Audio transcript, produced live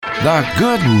The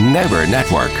Good Neighbor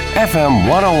Network, FM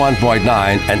 101.9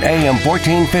 and AM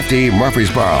 1450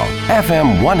 Murfreesboro,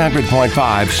 FM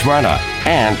 100.5 Smyrna,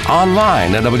 and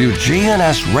online at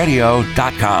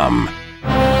WGNSradio.com.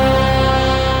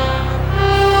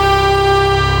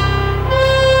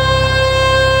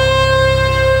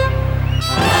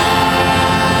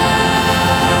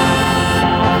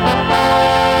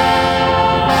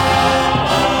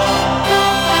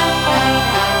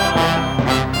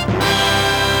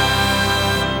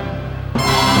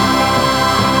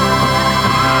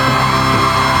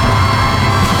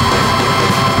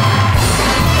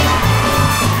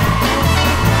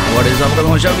 What is up,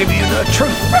 everyone? Show giving you the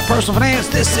truth about personal finance.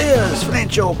 This is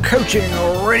Financial Coaching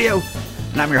Radio,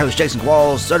 and I'm your host, Jason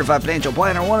Qualls, certified financial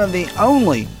planner, one of the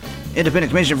only independent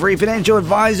commission-free financial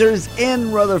advisors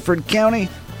in Rutherford County.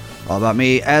 All about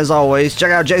me, as always.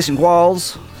 Check out Jason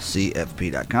Qualls,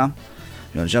 CFP.com.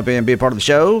 If you want to jump in and be a part of the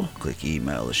show, click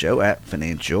email the show at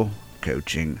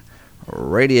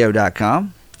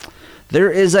financialcoachingradio.com.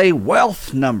 There is a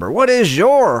wealth number. What is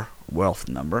your wealth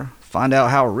number? Find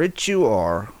out how rich you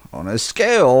are on a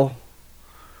scale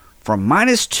from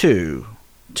 -2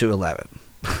 to 11.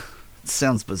 It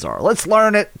sounds bizarre. Let's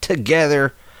learn it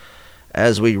together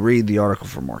as we read the article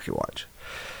from MarketWatch.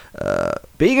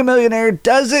 Being a millionaire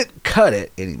doesn't cut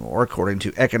it anymore, according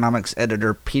to economics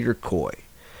editor Peter Coy,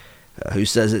 who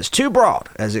says it's too broad,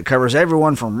 as it covers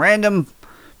everyone from random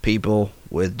people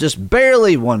with just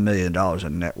barely $1 million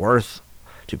in net worth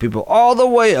to people all the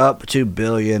way up to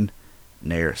billionaire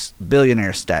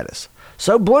status.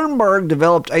 So Bloomberg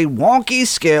developed a wonky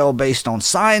scale based on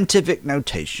scientific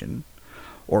notation,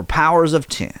 or powers of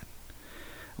 10.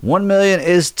 1 million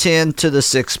is 10 to the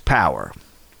 6th power.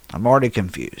 I'm already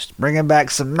confused. Bringing back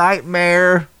some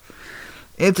nightmare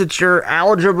integer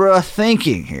algebra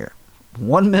thinking here.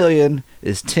 1 million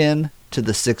is 10 to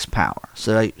the 6th power.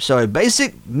 So a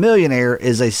basic millionaire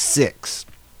is a 6.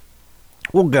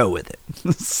 We'll go with it.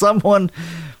 Someone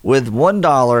with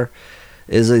 $1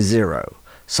 is a 0.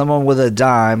 Someone with a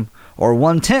dime or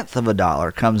 1/10 of a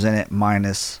dollar comes in at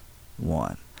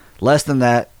 -1. Less than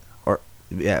that,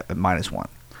 -1.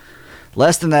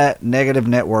 Less than that, negative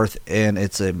net worth, and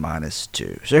it's a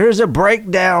 -2. So here's a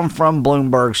breakdown from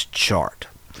Bloomberg's chart.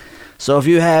 So if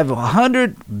you have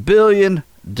 $100 billion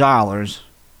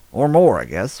or more, I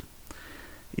guess,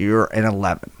 you're an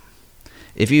 11.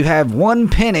 If you have 1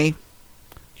 penny,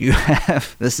 you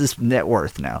have, this is net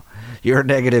worth now, you're a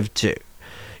 -2.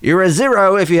 You're a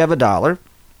 0 if you have $1.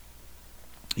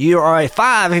 You are a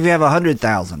 5 if you have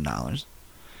 $100,000.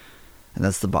 And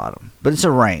that's the bottom. But it's a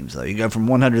range, though. You go from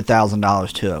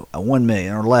 $100,000 to a 1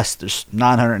 million, or less, there's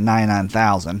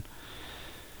 999,000.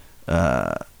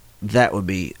 That would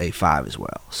be a 5 as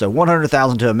well. So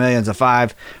 100,000 to a million is a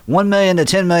 5. 1 million to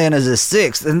 10 million is a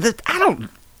 6. And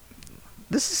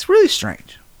this is really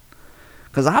strange.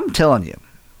 Because I'm telling you,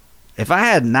 if I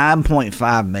had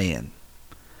 9.5 million,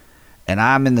 and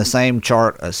I'm in the same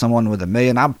chart as someone with $1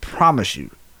 million, I promise you,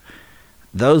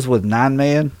 those with 9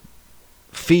 million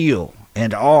feel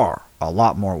and are a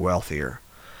lot more wealthier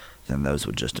than those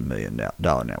with just $1 million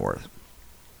net worth.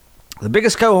 The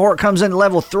biggest cohort comes in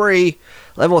level 3.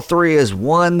 Level 3 is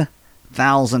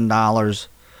 $1,000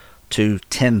 to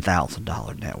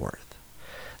 $10,000 net worth.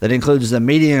 That includes the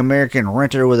median American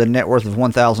renter with a net worth of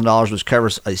 $1,000, which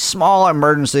covers a small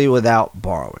emergency without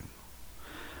borrowing.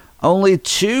 Only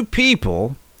 2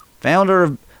 people,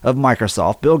 founder of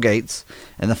Microsoft, Bill Gates,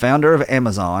 and the founder of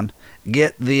Amazon,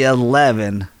 get the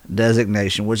 11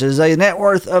 designation, which is a net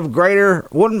worth of greater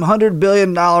 $100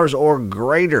 billion or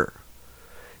greater.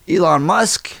 Elon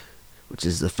Musk, which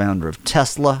is the founder of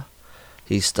Tesla,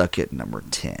 he's stuck at number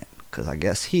 10, because I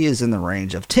guess he is in the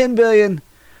range of 10 billion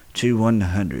to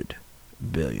 100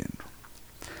 billion.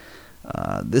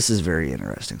 This is very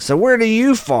interesting. So where do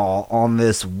you fall on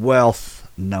this wealth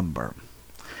number?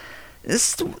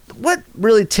 This what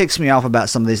really ticks me off about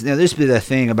some of these. This would be the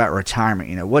thing about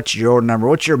retirement. What's your number?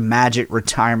 What's your magic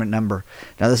retirement number?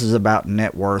 Now, this is about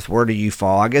net worth. Where do you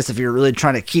fall? I guess if you're really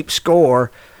trying to keep score,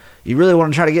 you really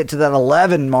want to try to get to that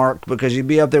 11 mark, because you'd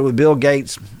be up there with Bill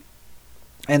Gates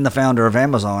and the founder of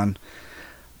Amazon.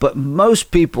 But most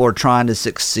people are trying to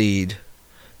succeed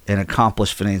and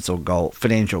accomplish financial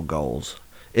goals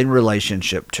in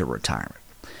relationship to retirement.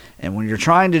 And when you're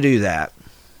trying to do that,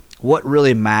 what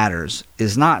really matters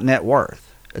is not net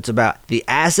worth. It's about the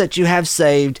assets you have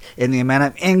saved and the amount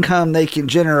of income they can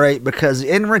generate, because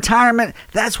in retirement,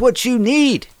 that's what you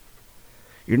need.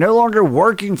 You're no longer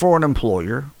working for an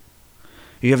employer.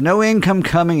 You have no income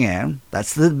coming in.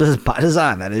 That's by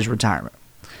design. That is retirement.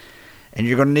 And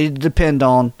you're going to need to depend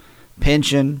on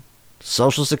pension,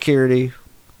 Social Security,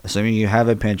 assuming you have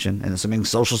a pension and assuming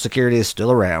Social Security is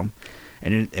still around,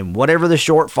 and whatever the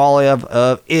shortfall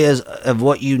of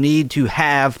what you need to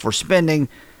have for spending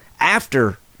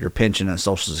after your pension and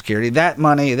Social Security, that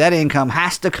money, that income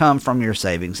has to come from your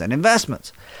savings and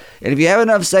investments. And if you have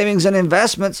enough savings and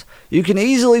investments, you can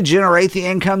easily generate the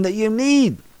income that you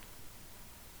need.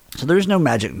 So there's no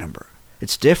magic number.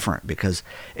 It's different because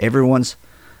everyone's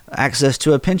access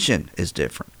to a pension is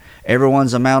different.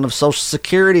 Everyone's amount of Social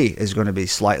Security is going to be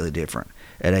slightly different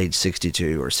at age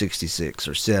 62 or 66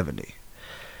 or 70.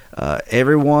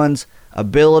 Everyone's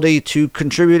ability to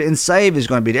contribute and save is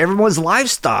going to be, everyone's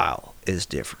lifestyle is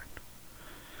different.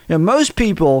 You know, most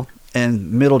people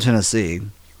in Middle Tennessee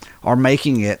are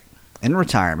making it in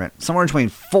retirement somewhere between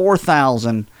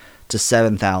 $4,000 to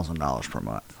 $7,000 per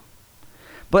month.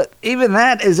 But even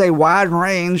that is a wide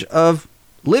range of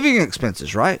living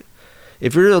expenses, right?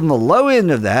 If you're on the low end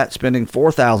of that, spending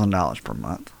 $4,000 per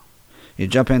month, you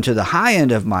jump into the high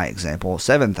end of my example,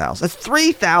 $7,000. That's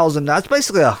 $3,000. That's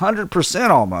basically 100%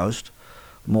 almost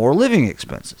more living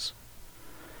expenses.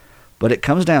 But it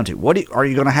comes down to what are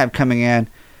you going to have coming in,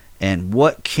 and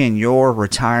what can your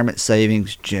retirement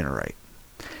savings generate?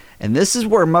 And this is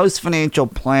where most financial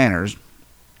planners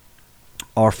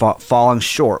are falling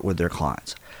short with their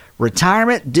clients.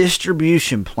 Retirement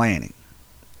distribution planning.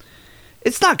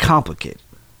 It's not complicated,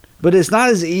 but it's not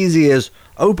as easy as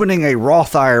opening a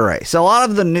Roth IRA. So a lot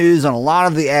of the news and a lot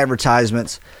of the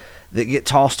advertisements that get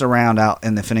tossed around out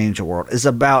in the financial world is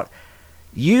about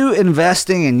you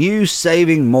investing and you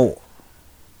saving more.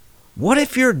 What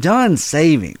if you're done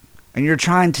saving and you're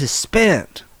trying to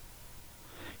spend?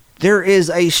 There is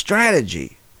a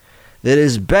strategy that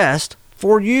is best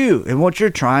for you and what you're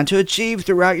trying to achieve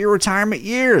throughout your retirement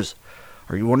years.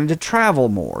 Are you wanting to travel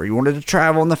more? Are you wanting to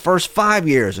travel in the first 5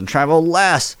 years and travel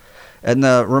less in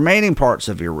the remaining parts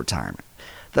of your retirement?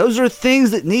 Those are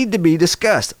things that need to be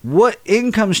discussed. What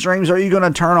income streams are you going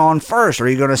to turn on first? Are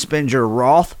you going to spend your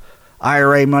Roth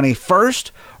IRA money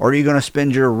first, or are you going to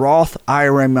spend your Roth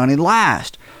IRA money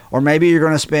last? Or maybe you're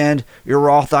going to spend your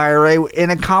Roth IRA in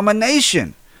a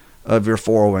combination of your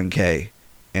 401k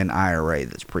and IRA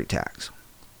that's pre-tax.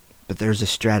 But there's a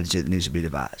strategy that needs to be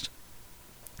devised.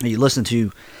 You listen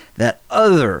to that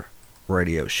other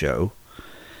radio show,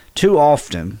 too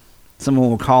often someone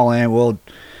will call in, well,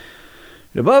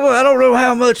 Bubba, I don't know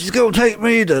how much it's going to take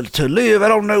me to live. I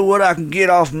don't know what I can get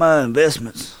off my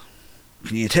investments.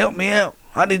 Can you help me out?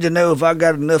 I need to know if I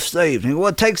got enough saved. And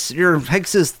what takes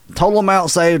this total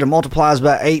amount saved and multiplies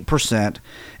by 8%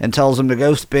 and tells them to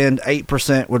go spend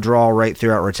 8% withdrawal rate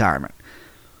throughout retirement.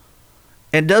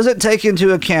 It doesn't take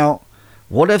into account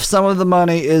what if some of the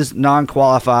money is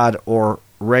non-qualified or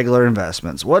regular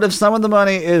investments. What if some of the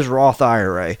money is Roth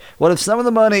IRA? What if some of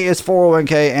the money is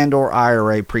 401k and or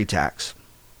IRA pre-tax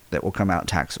that will come out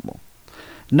taxable?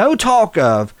 No talk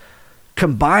of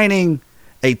combining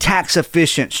a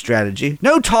tax-efficient strategy.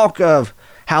 No talk of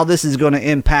how this is going to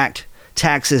impact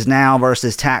taxes now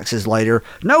versus taxes later.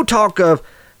 No talk of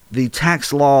the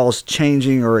tax laws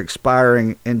changing or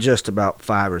expiring in just about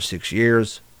 5 or 6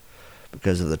 years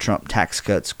because of the Trump tax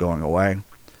cuts going away.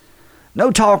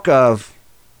 No talk of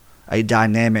a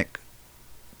dynamic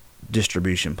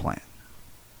distribution plan.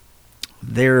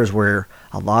 There's where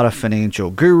a lot of financial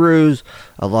gurus,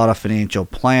 a lot of financial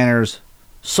planners,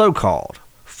 so-called,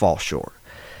 fall short.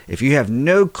 If you have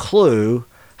no clue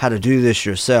how to do this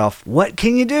yourself, what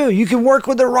can you do? You can work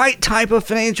with the right type of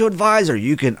financial advisor.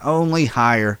 You can only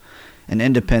hire an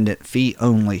independent,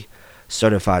 fee-only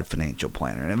certified financial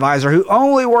planner. An advisor who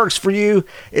only works for you,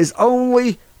 is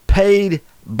only paid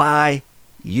by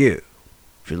you.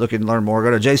 If you're looking to learn more,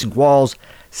 go to Jason Qualls,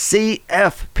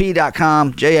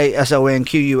 CFP.com,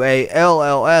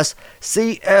 JASONQUALLS,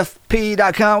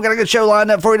 CFP.com. Got a good show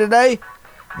lined up for you today.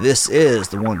 This is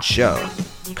the one show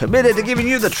committed to giving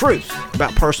you the truth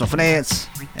about personal finance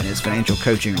and its financial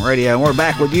coaching radio. And we're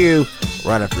back with you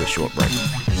right after this short break.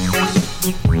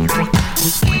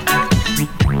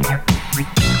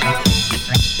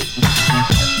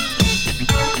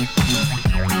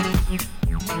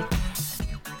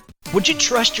 Would you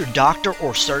trust your doctor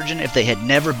or surgeon if they had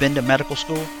never been to medical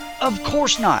school? Of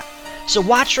course not. So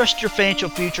why trust your financial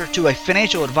future to a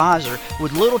financial advisor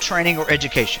with little training or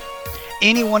education?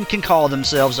 Anyone can call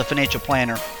themselves a financial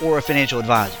planner or a financial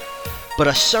advisor, but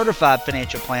a certified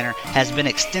financial planner has been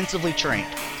extensively trained.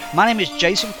 My name is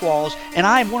Jason Qualls, and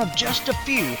I am one of just a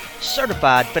few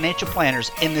certified financial planners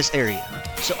in this area.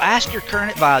 So ask your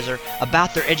current advisor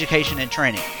about their education and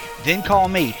training. Then call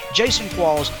me, Jason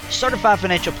Qualls, Certified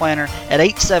Financial Planner, at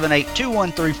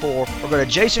 878-2134 or go to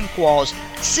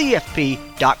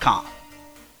jasonquallscfp.com.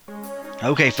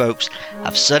 Okay, folks,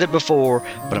 I've said it before,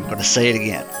 but I'm going to say it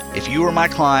again. If you were my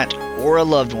client or a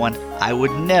loved one, I would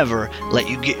never let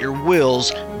you get your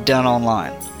wills done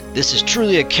online. This is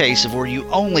truly a case of where you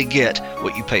only get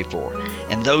what you pay for,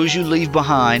 and those you leave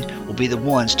behind will be the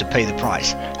ones to pay the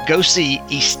price. Go see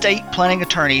estate planning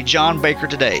attorney John Baker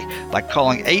today by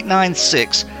calling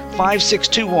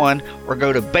 896-5621 or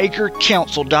go to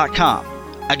bakercounsel.com.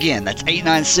 Again, that's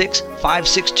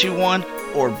 896-5621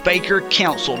 or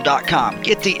bakercounsel.com.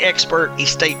 Get the expert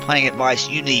estate planning advice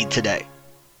you need today.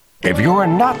 If you're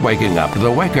not waking up to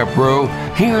the Wake Up Crew,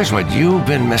 here's what you've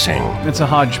been missing. It's a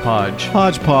hodgepodge.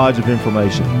 Hodgepodge of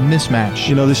information. Mismatch.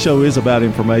 You know, this show is about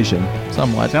information.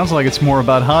 Somewhat. Sounds like it's more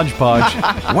about hodgepodge.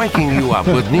 Waking you up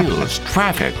with news,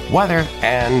 traffic, weather,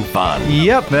 and fun.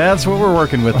 Yep, that's what we're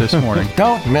working with this morning.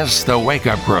 Don't miss the Wake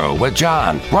Up Crew with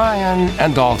John, Brian,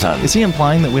 and Dalton. Is he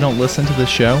implying that we don't listen to this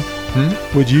show?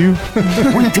 Would you?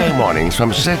 Weekday mornings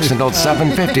from 6 until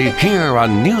 7:50 here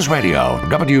on News Radio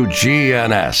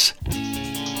WGNS.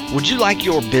 Would you like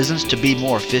your business to be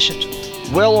more efficient?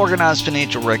 Well-organized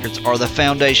financial records are the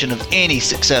foundation of any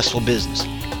successful business.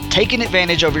 Take an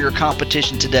advantage over your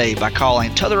competition today by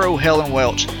calling Tutherow, Hell &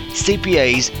 Welch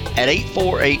CPAs at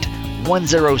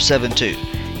 848-1072.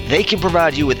 They can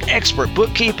provide you with expert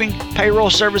bookkeeping, payroll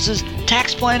services,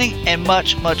 tax planning, and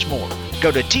much, much more.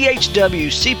 Go to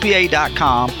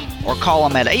thwcpa.com or call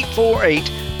them at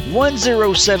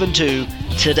 848-1072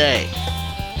 today.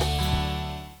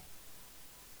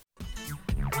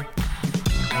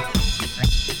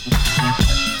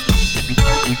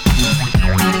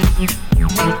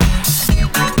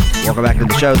 Welcome back to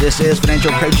the show. This is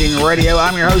Financial Coaching Radio.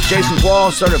 I'm your host, Jason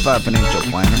Qualls, certified financial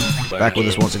planner. Back with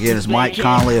us once again is Mike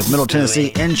Connolly of Middle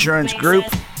Tennessee Insurance Group.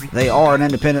 They are an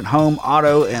independent home,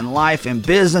 auto, and life and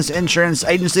business insurance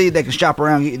agency. They can shop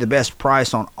around and get you the best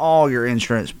price on all your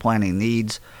insurance planning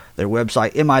needs. Their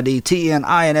website,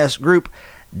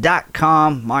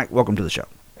 midtninsgroup.com. Mike, welcome to the show.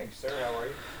 Thanks, sir. How are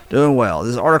you? Doing well.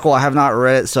 This article, I have not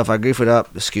read it, so if I goof it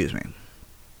up, excuse me.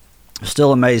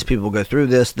 Still amazed people go through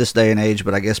this day and age,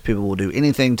 but I guess people will do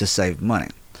anything to save money.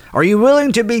 Are you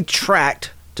willing to be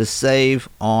tracked to save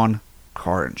on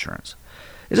car insurance?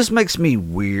 It just makes me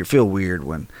feel weird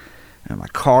when my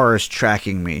car is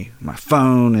tracking me, my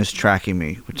phone is tracking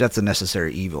me, which that's a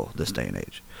necessary evil this day and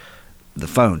age. The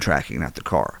phone tracking, not the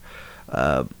car.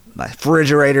 My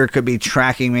refrigerator could be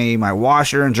tracking me. My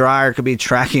washer and dryer could be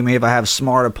tracking me if I have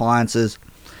smart appliances.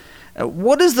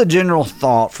 What is the general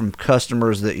thought from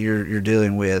customers that you're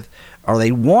dealing with? Are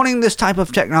they wanting this type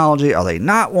of technology? Are they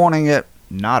not wanting it?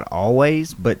 Not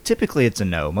always, but typically it's a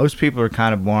no. Most people are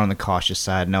kind of more on the cautious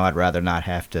side. No, I'd rather not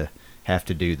have to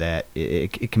do that.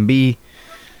 It can be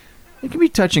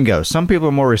touch and go. Some people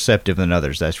are more receptive than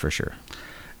others, that's for sure.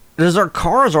 Does our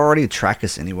cars already track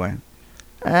us anyway?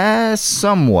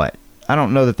 Somewhat. I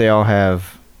don't know that they all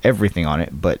have everything on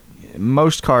it, but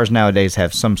most cars nowadays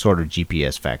have some sort of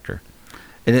GPS factor.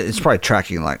 And it's probably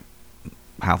tracking like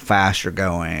how fast you're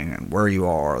going and where you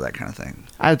are, that kind of thing.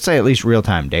 I'd say at least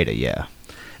real-time data, yeah.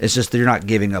 It's just that you're not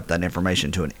giving up that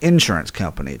information to an insurance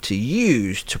company to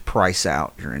use to price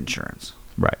out your insurance.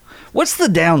 Right. What's the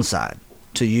downside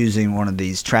to using one of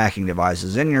these tracking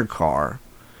devices in your car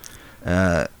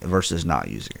versus not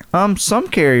using it? Some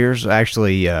carriers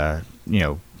actually,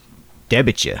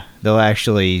 debit you. They'll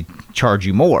actually charge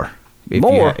you more.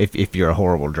 If you're a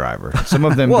horrible driver. Some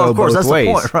of them go both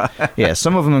ways. The point, right? Yeah,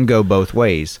 some of them go both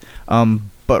ways.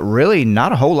 But really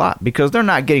not a whole lot because they're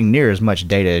not getting near as much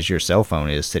data as your cell phone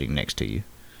is sitting next to you.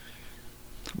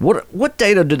 What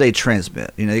data do they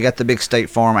transmit? You got the big State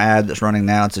Farm ad that's running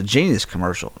now. It's a genius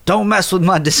commercial. Don't mess with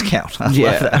my discount. I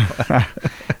love that.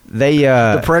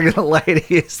 The pregnant lady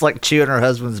is like chewing her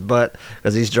husband's butt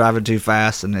because he's driving too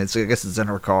fast, and I guess it's in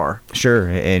her car. Sure,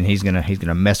 and he's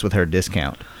gonna mess with her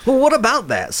discount. Well, what about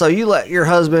that? So you let your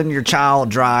husband, your child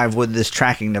drive with this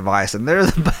tracking device, and they're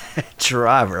the bad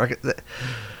driver.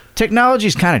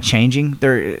 Technology's kind of changing.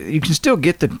 You can still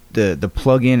get the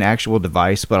plug-in actual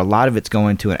device, but a lot of it's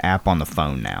going to an app on the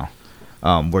phone now,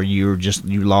 where you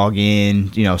log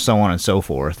in, so on and so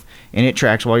forth, and it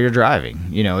tracks while you're driving.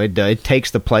 It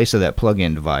takes the place of that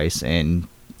plug-in device. And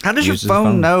how does your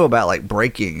phone know about like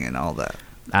braking and all that?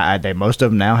 Most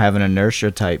of them now have an inertia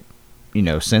type,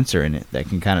 sensor in it that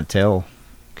can kind of tell.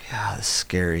 God, that's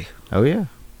scary. Oh yeah.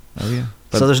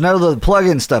 But so the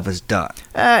plug-in stuff is done.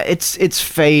 It's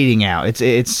fading out.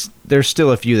 There's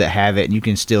still a few that have it, and you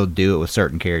can still do it with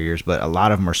certain carriers, but a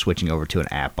lot of them are switching over to an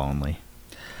app only.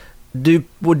 Do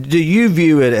you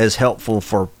view it as helpful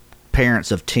for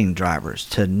parents of teen drivers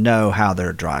to know how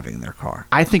they're driving their car?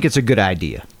 I think it's a good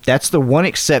idea. That's the one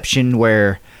exception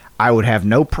where I would have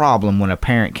no problem when a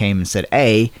parent came and said,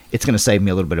 A, it's going to save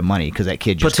me a little bit of money because that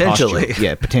kid just Potentially. cost you.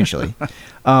 Yeah, potentially.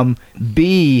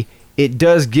 B, it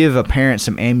does give a parent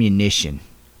some ammunition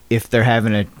if they're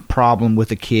having a problem with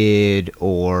a kid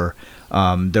or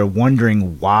they're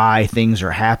wondering why things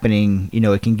are happening. You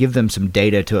know, it can give them some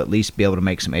data to at least be able to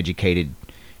make some educated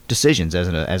decisions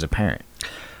as a parent.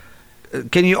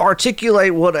 Can you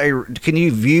articulate can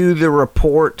you view the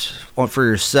report for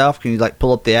yourself? Can you like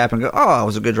pull up the app and go, oh, I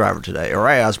was a good driver today, or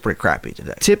hey, I was pretty crappy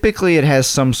today? Typically, it has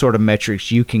some sort of metrics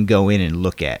you can go in and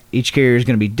look at. Each carrier is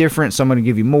going to be different. Some are going to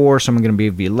give you more. Some are going to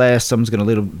give you less. Some's going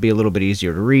to be a little bit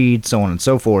easier to read, so on and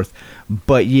so forth.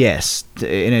 But yes,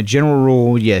 in a general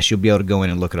rule, yes, you'll be able to go in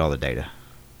and look at all the data.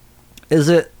 Is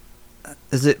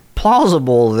it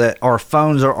plausible that our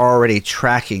phones are already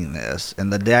tracking this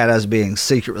and the data is being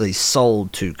secretly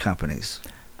sold to companies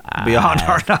beyond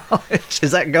our knowledge?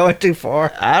 Is that going too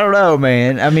far? I don't know,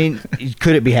 man. I mean,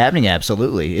 could it be happening?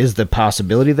 Absolutely. Is the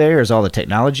possibility there? Is all the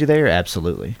technology there?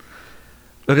 Absolutely.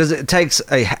 Because it takes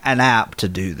an app to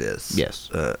do this. Yes.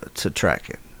 To track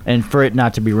it. And for it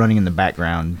not to be running in the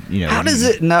background, you know. How does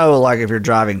it know, like, if you're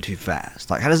driving too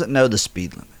fast? Like, how does it know the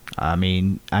speed limit? I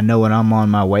mean, I know when I'm on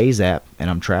my Waze app and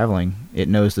I'm traveling, it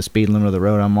knows the speed limit of the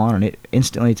road I'm on, and it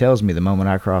instantly tells me the moment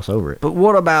I cross over it. But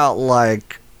what about,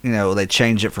 like, you know, they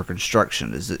change it for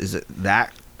construction? Is it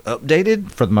that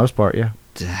updated? For the most part, yeah.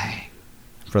 Dang.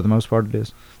 For the most part, it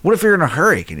is. What if you're in a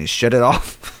hurry? Can you shut it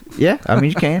off? Yeah, I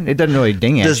mean, you can. It doesn't really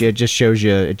ding at you. It just shows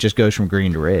you, it just goes from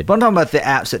green to red. But I'm talking about the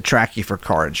apps that track you for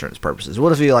car insurance purposes.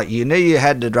 What if you knew you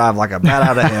had to drive like a bat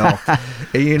out of hell,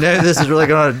 and you know this is really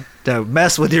going to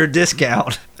mess with your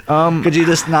discount? Could you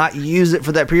just not use it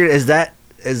for that period? Is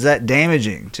that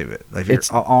damaging to it? Like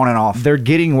if you're on and off? They're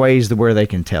getting ways to where they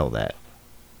can tell that.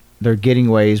 They're getting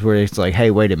ways where it's like,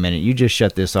 hey, wait a minute, you just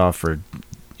shut this off for,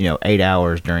 8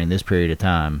 hours during this period of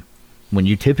time, when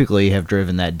you typically have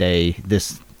driven that day.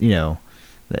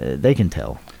 They can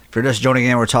tell. If you're just joining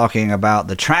in, we're talking about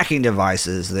the tracking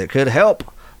devices that could help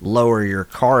lower your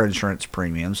car insurance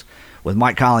premiums with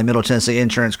Mike Conley, Middle Tennessee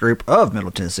Insurance Group of Middle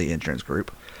Tennessee Insurance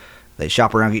Group. They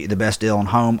shop around and get you the best deal on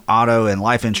home, auto, and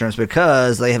life insurance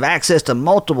because they have access to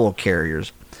multiple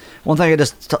carriers. One thing that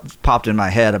just popped in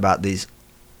my head about these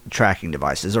tracking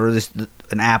devices, or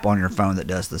an app on your phone that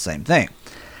does the same thing,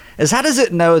 is how does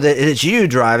it know that it's you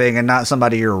driving and not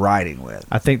somebody you're riding with?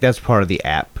 I think that's part of the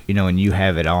app, and you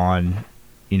have it on,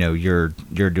 you're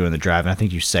doing the driving. I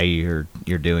think you say you're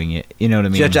doing it. You know what I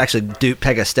mean? So you have to actually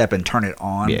take a step and turn it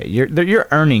on. Yeah, you're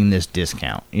earning this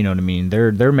discount. You know what I mean?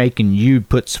 They're making you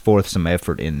put forth some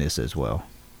effort in this as well.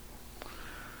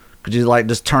 Could you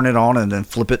just turn it on and then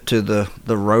flip it to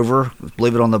the Rover,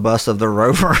 leave it on the bus of the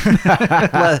Rover?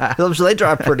 I'm sure they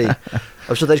drive pretty.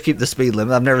 I'm sure they keep the speed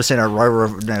limit. I've never seen a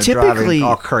Rover driving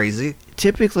all crazy.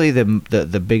 Typically,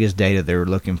 the biggest data they're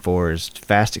looking for is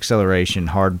fast acceleration,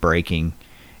 hard braking,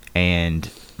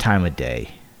 and time of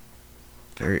day.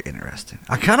 Very interesting.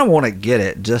 I kind of want to get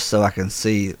it just so I can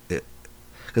see it,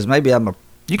 because maybe I'm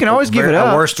you can always give it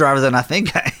up. A worse driver than I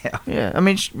think I am. Yeah, I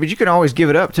mean, but you can always give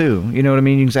it up too. You know what I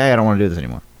mean? You can say, hey, I don't want to do this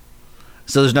anymore.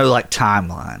 So there's no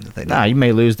timeline that they do. Nah, you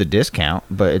may lose the discount,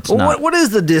 but it's not. What is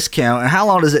the discount, and how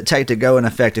long does it take to go in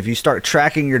effect if you start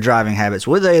tracking your driving habits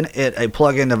with a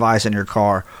plug-in device in your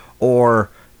car or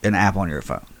an app on your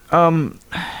phone?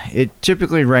 It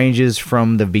typically ranges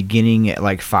from the beginning at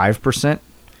 5%,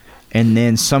 and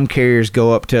then some carriers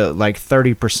go up to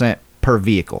 30% per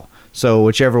vehicle. So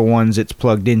whichever ones it's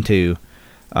plugged into,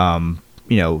 you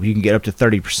can get up to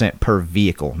 30% per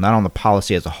vehicle, not on the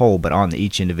policy as a whole, but on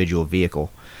each individual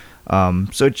vehicle.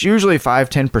 So it's usually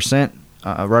 5-10%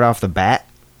 right off the bat,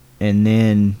 and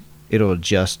then it'll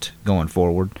adjust going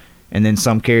forward. And then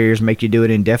some carriers make you do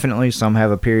it indefinitely. Some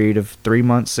have a period of 3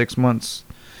 months, 6 months,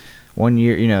 1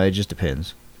 year. It just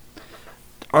depends.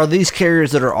 Are these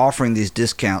carriers that are offering these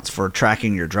discounts for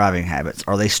tracking your driving habits,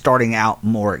 are they starting out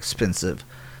more expensive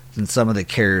than some of the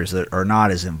carriers that are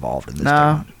not as involved in this?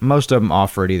 No, most of them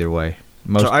offer it either way.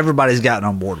 So everybody's gotten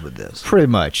on board with this? Pretty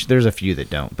much. There's a few that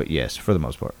don't, but yes, for the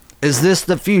most part. Is this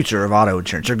the future of auto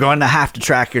insurance? You're going to have to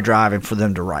track your driving for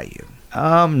them to write you?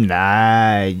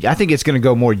 Nah. I think it's going to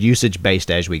go more usage-based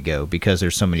as we go, because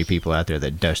there's so many people out there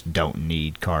that just don't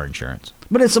need car insurance.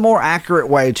 But it's a more accurate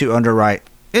way to underwrite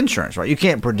insurance, right? You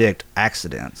can't predict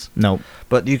accidents. Nope.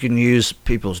 But you can use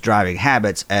people's driving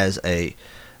habits as a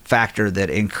factor that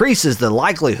increases the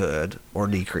likelihood or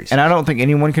decreases. And I don't think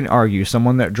anyone can argue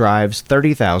someone that drives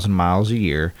 30,000 miles a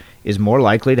year is more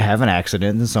likely to have an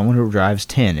accident than someone who drives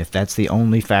 10, if that's the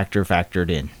only factor factored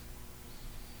in.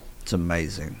 It's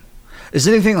amazing. Is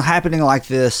anything happening like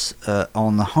this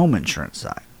on the home insurance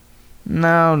side?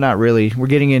 No, not really. We're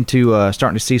getting into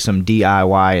starting to see some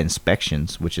DIY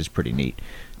inspections, which is pretty neat.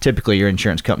 Typically, your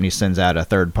insurance company sends out a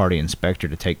third-party inspector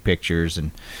to take pictures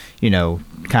and,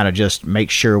 kind of just make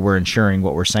sure we're insuring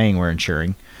what we're saying we're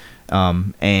insuring.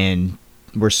 And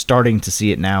we're starting to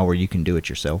see it now where you can do it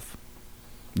yourself.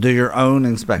 Do your own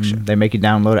inspection. They make you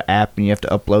download an app and you have to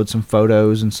upload some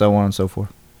photos and so on and so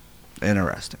forth.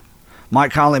 Interesting.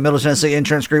 Mike Conley, Middle Tennessee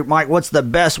Insurance Group. Mike, what's the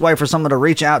best way for someone to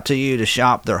reach out to you to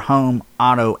shop their home,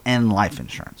 auto, and life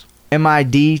insurance?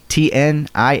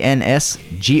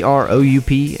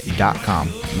 MIDTNINSGROUP.com.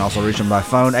 And also reach them by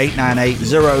phone,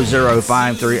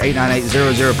 898-0053,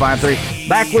 898-0053.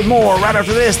 Back with more right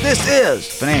after this. This is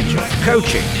Financial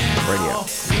Coaching Radio.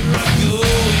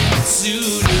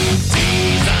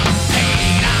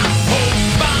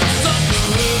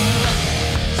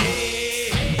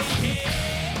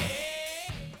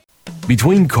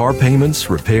 Between car payments,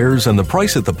 repairs, and the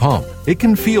price at the pump, it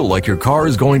can feel like your car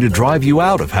is going to drive you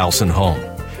out of house and home.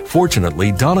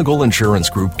 Fortunately, Donegal Insurance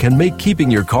Group can make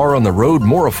keeping your car on the road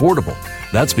more affordable.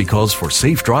 That's because for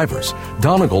safe drivers,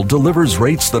 Donegal delivers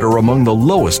rates that are among the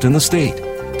lowest in the state.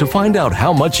 To find out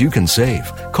how much you can save,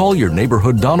 call your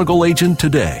neighborhood Donegal agent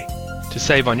today. To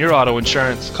save on your auto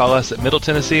insurance, call us at Middle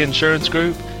Tennessee Insurance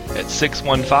Group at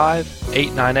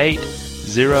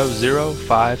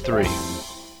 615-898-0053.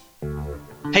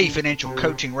 Hey, Financial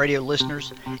Coaching Radio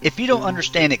listeners. If you don't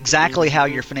understand exactly how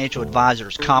your financial advisor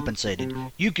is compensated,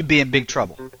 you could be in big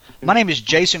trouble. My name is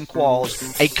Jason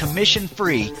Qualls, a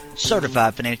commission-free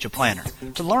certified financial planner.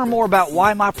 To learn more about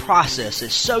why my process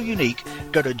is so unique,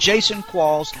 go to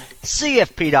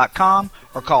jasonquallscfp.com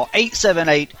or call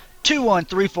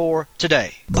 878-2134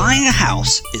 today. Buying a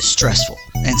house is stressful,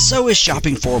 and so is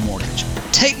shopping for a mortgage.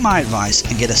 Take my advice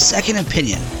and get a second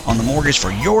opinion on the mortgage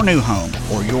for your new home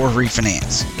or your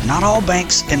refinance. Not all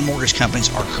banks and mortgage companies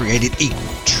are created equal.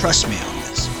 Trust me on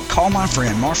this. Call my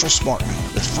friend Marshall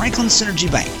Sparkman with Franklin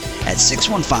Synergy Bank at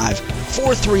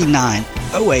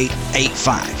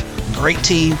 615-439-0885. Great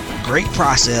team, great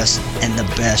process, and the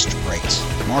best rates.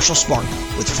 Marshall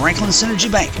Sparkman with Franklin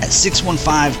Synergy Bank at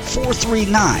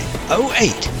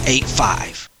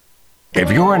 615-439-0885. If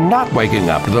you're not waking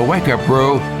up to the Wake Up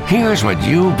Crew, here's what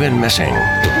you've been missing.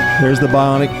 There's the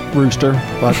bionic rooster.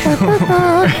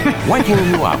 Waking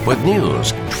you up with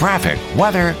news, traffic,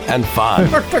 weather, and fun.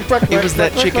 It was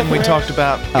that chicken we talked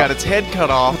about. Got its head cut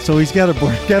off. So he's got the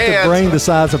brain the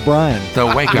size of Brian. The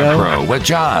Wake Up Crew with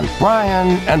John,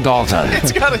 Brian, and Dalton.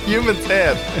 It's got a human's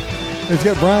head. It's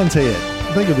got Brian's head.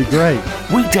 I think it'd be great.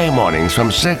 Weekday mornings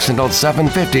from 6 until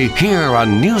 7:50 here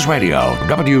on News Radio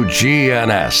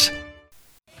WGNS.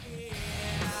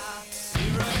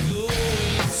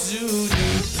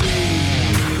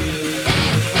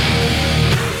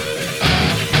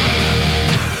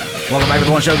 Welcome back to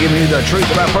the One Show, giving you the truth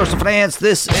about personal finance.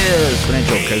 This is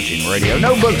Financial Coaching Radio.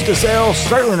 No books to sell,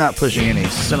 certainly not pushing any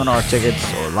seminar tickets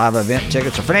or live event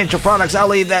tickets or financial products. I'll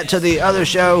leave that to the other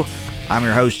show. I'm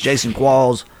your host, Jason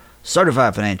Qualls,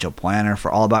 certified financial planner.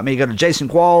 For all about me, go to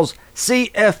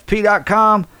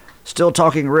jasonquallscfp.com. Still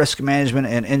talking risk management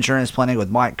and insurance planning with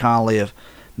Mike Conley of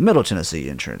Middle Tennessee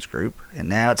Insurance Group. And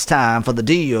now it's time for the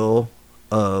deal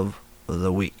of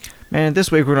the week. Man, this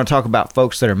week we're going to talk about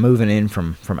folks that are moving in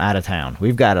from out of town.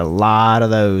 We've got a lot of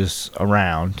those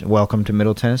around. Welcome to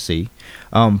Middle Tennessee.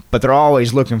 But they're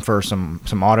always looking for some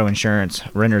auto insurance,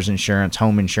 renter's insurance,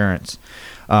 home insurance.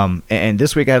 And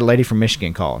this week I had a lady from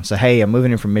Michigan call and say, hey, I'm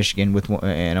moving in from Michigan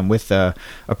and I'm with a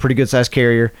pretty good-sized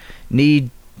carrier. Need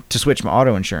to switch my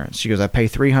auto insurance. She goes, I pay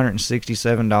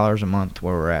 $367 a month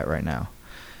where we're at right now.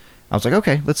 I was like,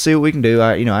 okay, let's see what we can do.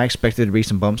 I expected there to be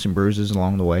some bumps and bruises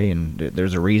along the way, and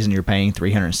there's a reason you're paying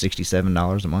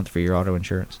 $367 a month for your auto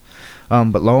insurance.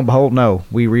 But lo and behold, no.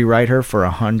 We rewrite her for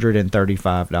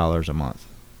 $135 a month.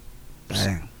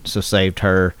 Dang. So saved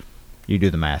her, you do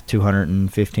the math,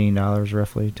 $215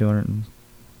 roughly,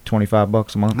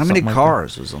 $225 a month. How many something like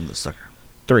cars was on this sucker?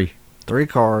 that. 3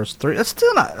 cars. 3. That's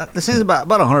still not. That seems about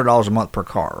 $100 a month per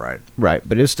car, right? Right,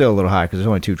 but it's still a little high because there's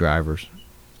only 2 drivers.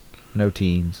 No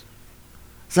teens.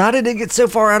 So how did it get so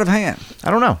far out of hand?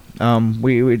 I don't know.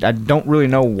 I don't really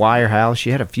know why or how. She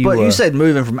had a few. But you said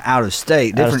moving from out of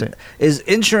state. Out of Different. Is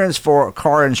insurance for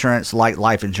car insurance like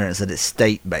life insurance that is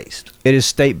state based? It is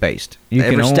state based.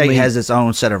 Every state has its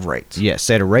own set of rates. Yes,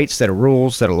 set of rates, set of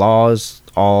rules, set of laws,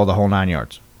 all the whole 9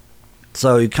 yards.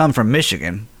 So you come from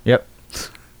Michigan. Yep.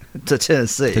 To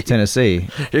Tennessee.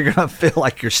 You're going to feel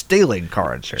like you're stealing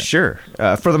car insurance. Sure.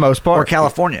 For the most part. Or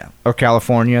California.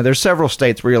 There's several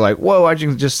states where you're like, whoa, I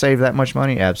can just save that much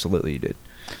money. Absolutely you did.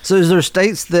 So is there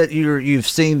states that you've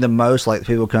seen the most, like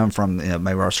people come from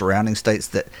maybe our surrounding states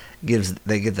that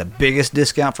they get the biggest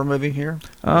discount for moving here?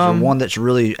 Is there one that's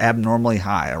really abnormally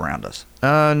high around us?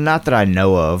 Not that I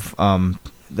know of.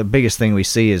 The biggest thing we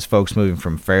see is folks moving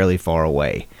from fairly far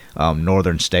away,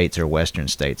 northern states or western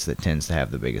states that tends to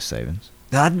have the biggest savings.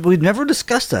 We've never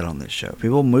discussed that on this show.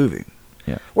 People moving.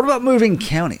 Yeah. What about moving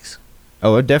counties?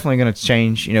 Oh, it's definitely going to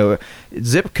change.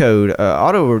 Zip code,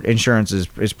 auto insurance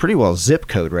is pretty well zip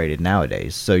code rated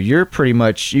nowadays. So you're pretty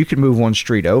much, you can move one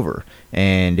street over.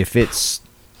 And if it's,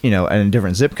 in a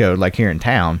different zip code, like here in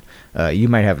town, you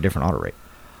might have a different auto rate.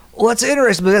 Well, that's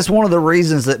interesting, but that's one of the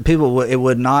reasons that it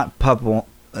would not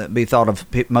be thought of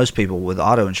most people with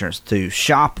auto insurance to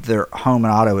shop their home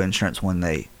and auto insurance when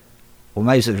maybe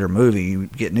if you're moving, you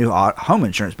get new home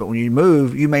insurance, but when you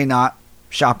move, you may not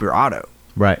shop your auto.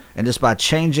 Right. And just by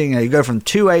changing, you go from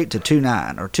 28 to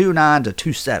 29 or 29 to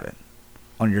 27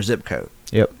 on your zip code.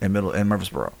 Yep. In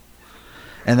Murfreesboro.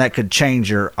 And that could change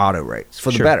your auto rates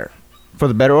for the better. For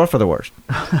the better or for the worse.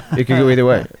 It could go either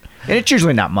way. And it's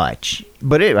usually not much,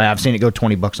 but I've seen it go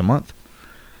 $20 a month.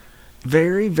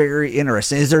 Very, very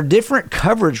interesting. Is there different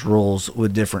coverage rules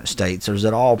with different states, or is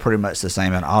it all pretty much the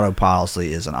same? An auto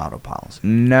policy is an auto policy.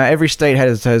 No, every state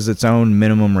has its own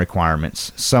minimum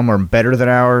requirements. Some are better than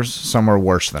ours. Some are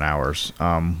worse than ours.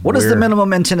 What is the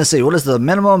minimum in Tennessee? What is the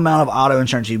minimum amount of auto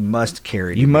insurance you must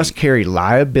carry? You must carry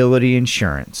liability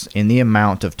insurance in the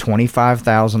amount of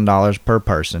 $25,000 per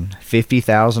person,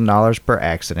 $50,000 per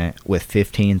accident, with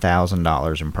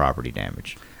 $15,000 in property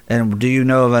damage. And do you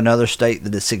know of another state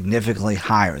that is significantly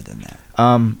higher than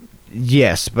that?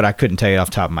 Yes, but I couldn't tell you off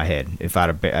the top of my head. If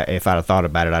I'd have thought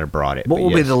about it, I'd have brought it. What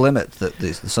will be the limit that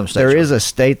some states? There is a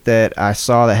state that I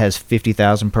saw that has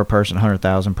 $50,000 per person,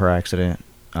 $100,000 per accident,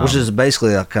 which is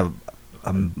basically a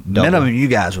minimum you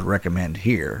guys would recommend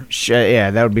here.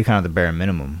 Yeah, that would be kind of the bare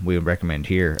minimum we would recommend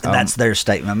here. And that's their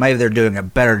statement. Maybe they're doing a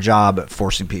better job at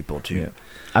forcing people to. Yeah.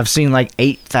 I've seen like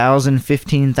 8,000,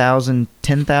 15,000,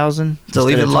 10,000. So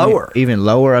even lower. Even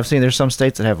lower. I've seen there's some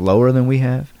states that have lower than we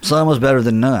have. Some was better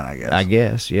than none, I guess. I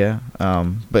guess, yeah.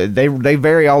 But they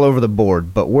vary all over the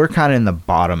board. But we're kind of in the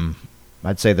bottom.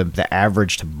 I'd say the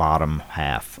average to bottom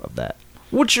half of that.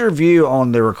 What's your view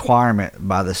on the requirement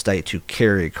by the state to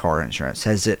carry car insurance?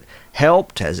 Has it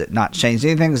helped? Has it not changed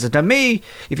anything? Because to me,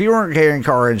 if you weren't carrying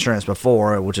car insurance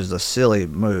before, which is a silly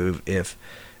move, if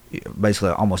basically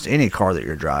almost any car that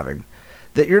you're driving,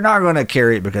 that you're not going to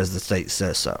carry it because the state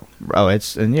says so. Oh,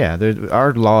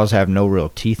 our laws have no real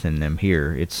teeth in them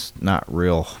here. It's not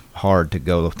real hard to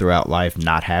go throughout life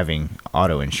not having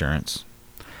auto insurance.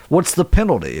 What's the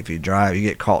penalty if you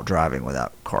get caught driving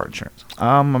without car insurance?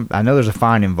 I know there's a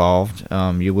fine involved.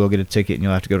 You will get a ticket and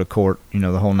you'll have to go to court,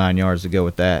 the whole 9 yards to go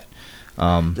with that.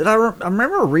 I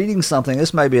remember reading something.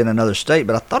 This may be in another state,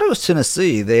 but I thought it was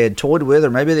Tennessee. They had toyed with, or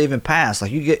maybe they even passed.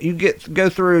 Like you go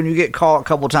through and you get caught a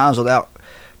couple of times without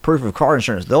proof of car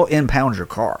insurance, they'll impound your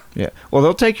car. Yeah. Well,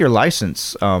 they'll take your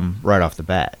license right off the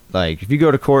bat. Like if you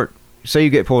go to court, say you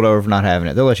get pulled over for not having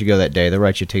it, they'll let you go that day. They'll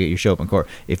write you a ticket. You show up in court.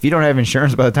 If you don't have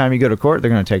insurance by the time you go to court,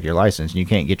 they're going to take your license, and you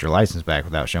can't get your license back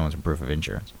without showing some proof of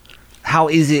insurance. How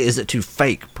easy is it to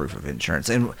fake proof of insurance?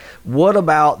 And what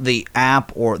about the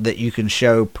app or that you can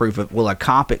show proof of? Will a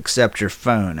cop accept your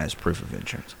phone as proof of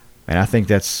insurance? And I think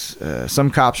that's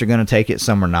some cops are going to take it,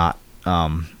 some are not.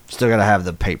 Still got to have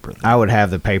the paper. I would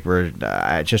have the paper.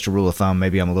 Just a rule of thumb.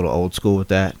 Maybe I'm a little old school with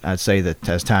that. I'd say that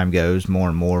as time goes, more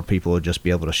and more people will just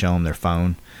be able to show them their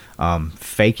phone.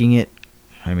 Faking it,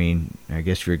 I mean, I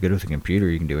guess if you're good with a computer,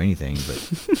 you can do anything.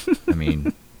 But I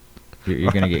mean,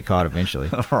 you're going to get caught eventually.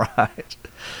 Right.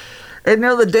 And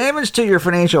the damage to your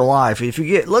financial life, if you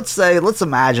get, let's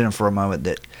imagine for a moment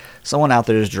that someone out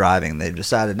there is driving. They've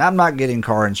decided, I'm not getting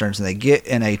car insurance, and they get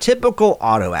in a typical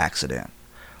auto accident.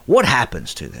 What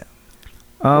happens to them?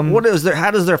 How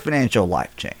does their financial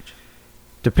life change?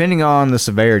 Depending on the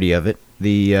severity of it,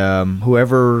 the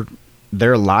whoever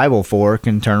they're liable for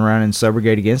can turn around and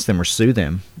subrogate against them or sue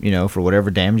them, for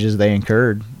whatever damages they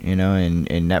incurred,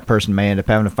 and that person may end up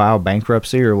having to file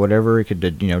bankruptcy or whatever. It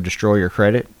could, destroy your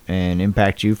credit and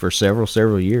impact you for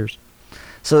several years.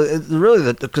 So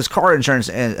really, because car insurance,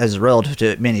 as relative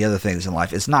to many other things in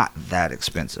life, it's not that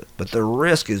expensive, but the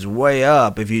risk is way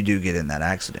up if you do get in that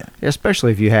accident.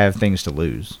 Especially if you have things to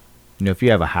lose. If you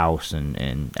have a house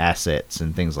and assets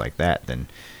and things like that, then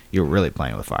you're really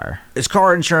playing with fire. Is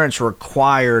car insurance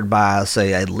required by,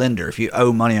 say, a lender? If you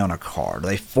owe money on a car, do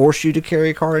they force you to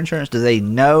carry car insurance? Do they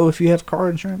know if you have car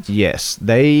insurance? Yes.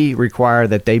 They require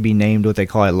that they be named what they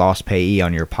call a loss payee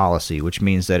on your policy, which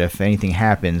means that if anything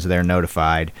happens, they're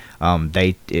notified.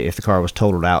 If the car was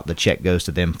totaled out, the check goes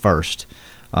to them first.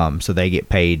 So they get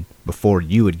paid before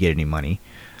you would get any money.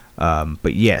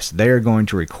 But yes, they're going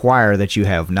to require that you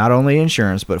have not only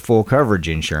insurance, but full coverage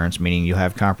insurance, meaning you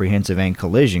have comprehensive and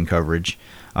collision coverage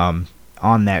on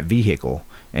that vehicle.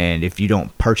 And if you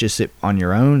don't purchase it on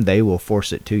your own, they will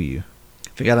force it to you.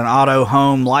 If you got an auto,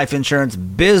 home, life insurance,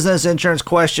 business insurance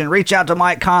question, reach out to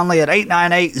Mike Conley at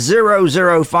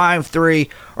 898-0053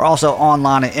 or also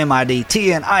online at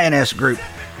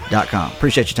midtninsgroup.com.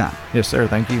 Appreciate your time. Yes, sir.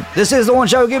 Thank you. This is The One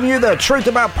Show giving you the truth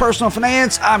about personal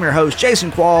finance. I'm your host,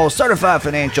 Jason Qualls, certified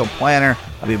financial planner.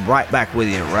 I'll be right back with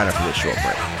you right after this short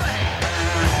break.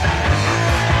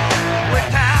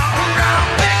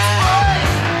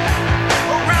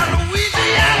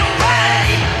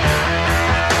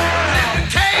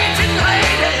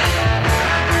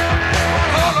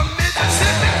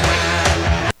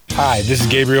 Hi, this is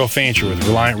Gabriel Fancher with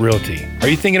Reliant Realty. Are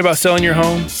you thinking about selling your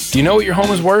home? Do you know what your home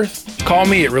is worth? Call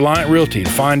me at Reliant Realty to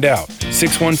find out.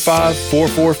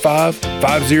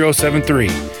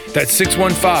 615-445-5073. That's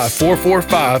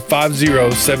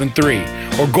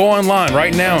 615-445-5073. Or go online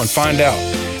right now and find out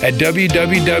at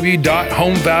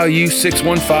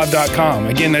www.homevalue615.com.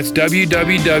 Again, that's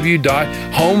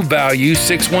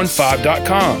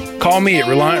www.homevalue615.com. Call me at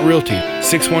Reliant Realty,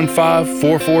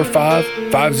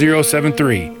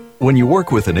 615-445-5073. When you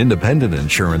work with an independent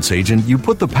insurance agent, you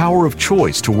put the power of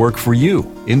choice to work for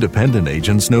you. Independent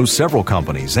agents know several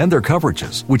companies and their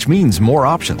coverages, which means more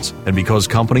options. And because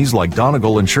companies like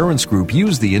Donegal Insurance Group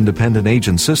use the independent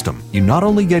agent system, you not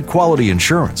only get quality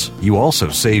insurance, you also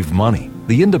save money.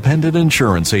 The Independent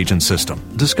Insurance Agent System.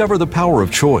 Discover the power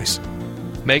of choice.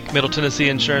 Make Middle Tennessee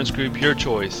Insurance Group your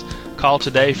choice. Call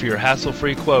today for your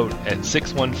hassle-free quote at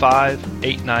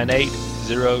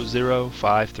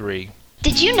 615-898-0053.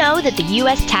 Did you know that the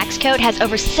U.S. Tax Code has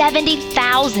over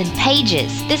 70,000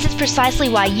 pages? This is precisely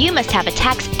why you must have a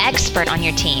tax expert on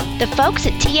your team. The folks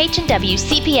at TH&W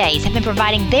CPAs have been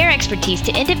providing their expertise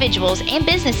to individuals and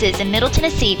businesses in Middle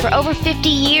Tennessee for over 50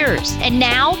 years. And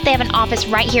now they have an office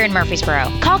right here in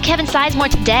Murfreesboro. Call Kevin Sizemore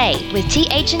today with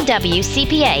TH&W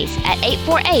CPAs at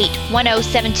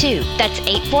 848-1072. That's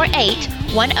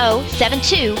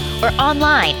 848-1072 or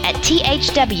online at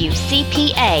thwcpa.com.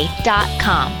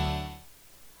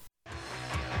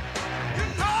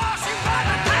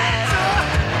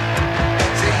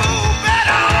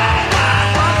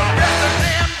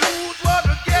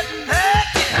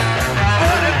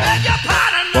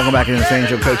 Welcome back into the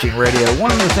Financial Coaching Radio.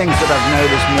 One of the things that I've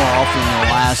noticed more often in the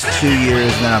last 2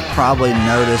 years than I've probably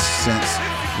noticed since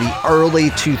the early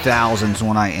 2000s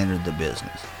when I entered the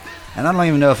business. And I don't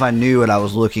even know if I knew what I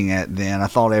was looking at then. I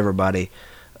thought everybody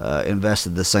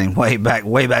invested the same way back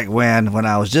when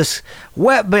I was just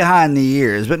wet behind the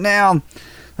ears. But now,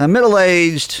 I'm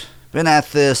middle-aged, been at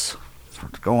this for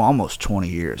going on 20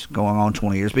 years.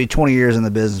 Be 20 years in the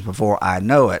business before I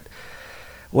know it.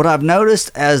 What I've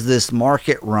noticed as this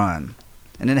market run,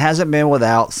 and it hasn't been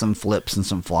without some flips and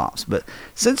some flops, but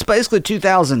since basically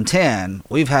 2010,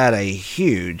 we've had a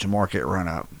huge market run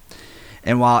up.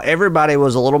 And while everybody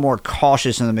was a little more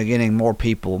cautious in the beginning, more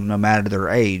people, no matter their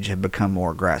age, have become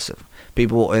more aggressive.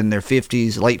 People in their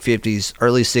 50s, late 50s,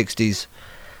 early 60s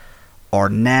are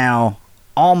now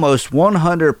almost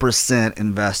 100%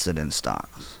 invested in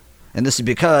stocks. And this is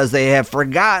because they have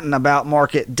forgotten about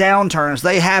market downturns.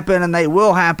 They happen and they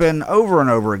will happen over and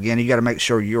over again. You got to make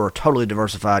sure you're totally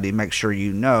diversified. You make sure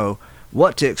you know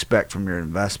what to expect from your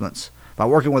investments. By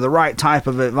working with the right type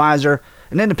of advisor,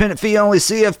 an independent fee-only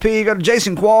CFP, go to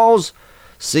Jason Qualls,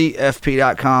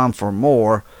 CFP.com for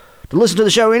more. To listen to the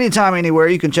show anytime, anywhere,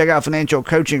 you can check out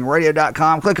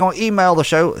financialcoachingradio.com. Click on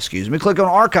click on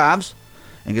archives,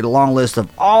 and get a long list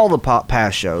of all the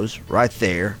past shows right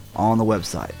there on the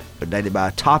website. They're dated by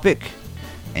topic,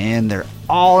 and they're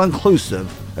all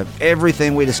inclusive of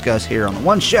everything we discuss here on the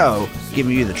one show,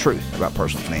 giving you the truth about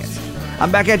personal finance.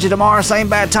 I'm back at you tomorrow, same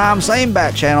bad time, same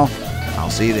bad channel.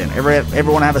 I'll see you then.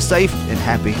 Everyone have a safe and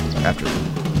happy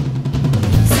afternoon.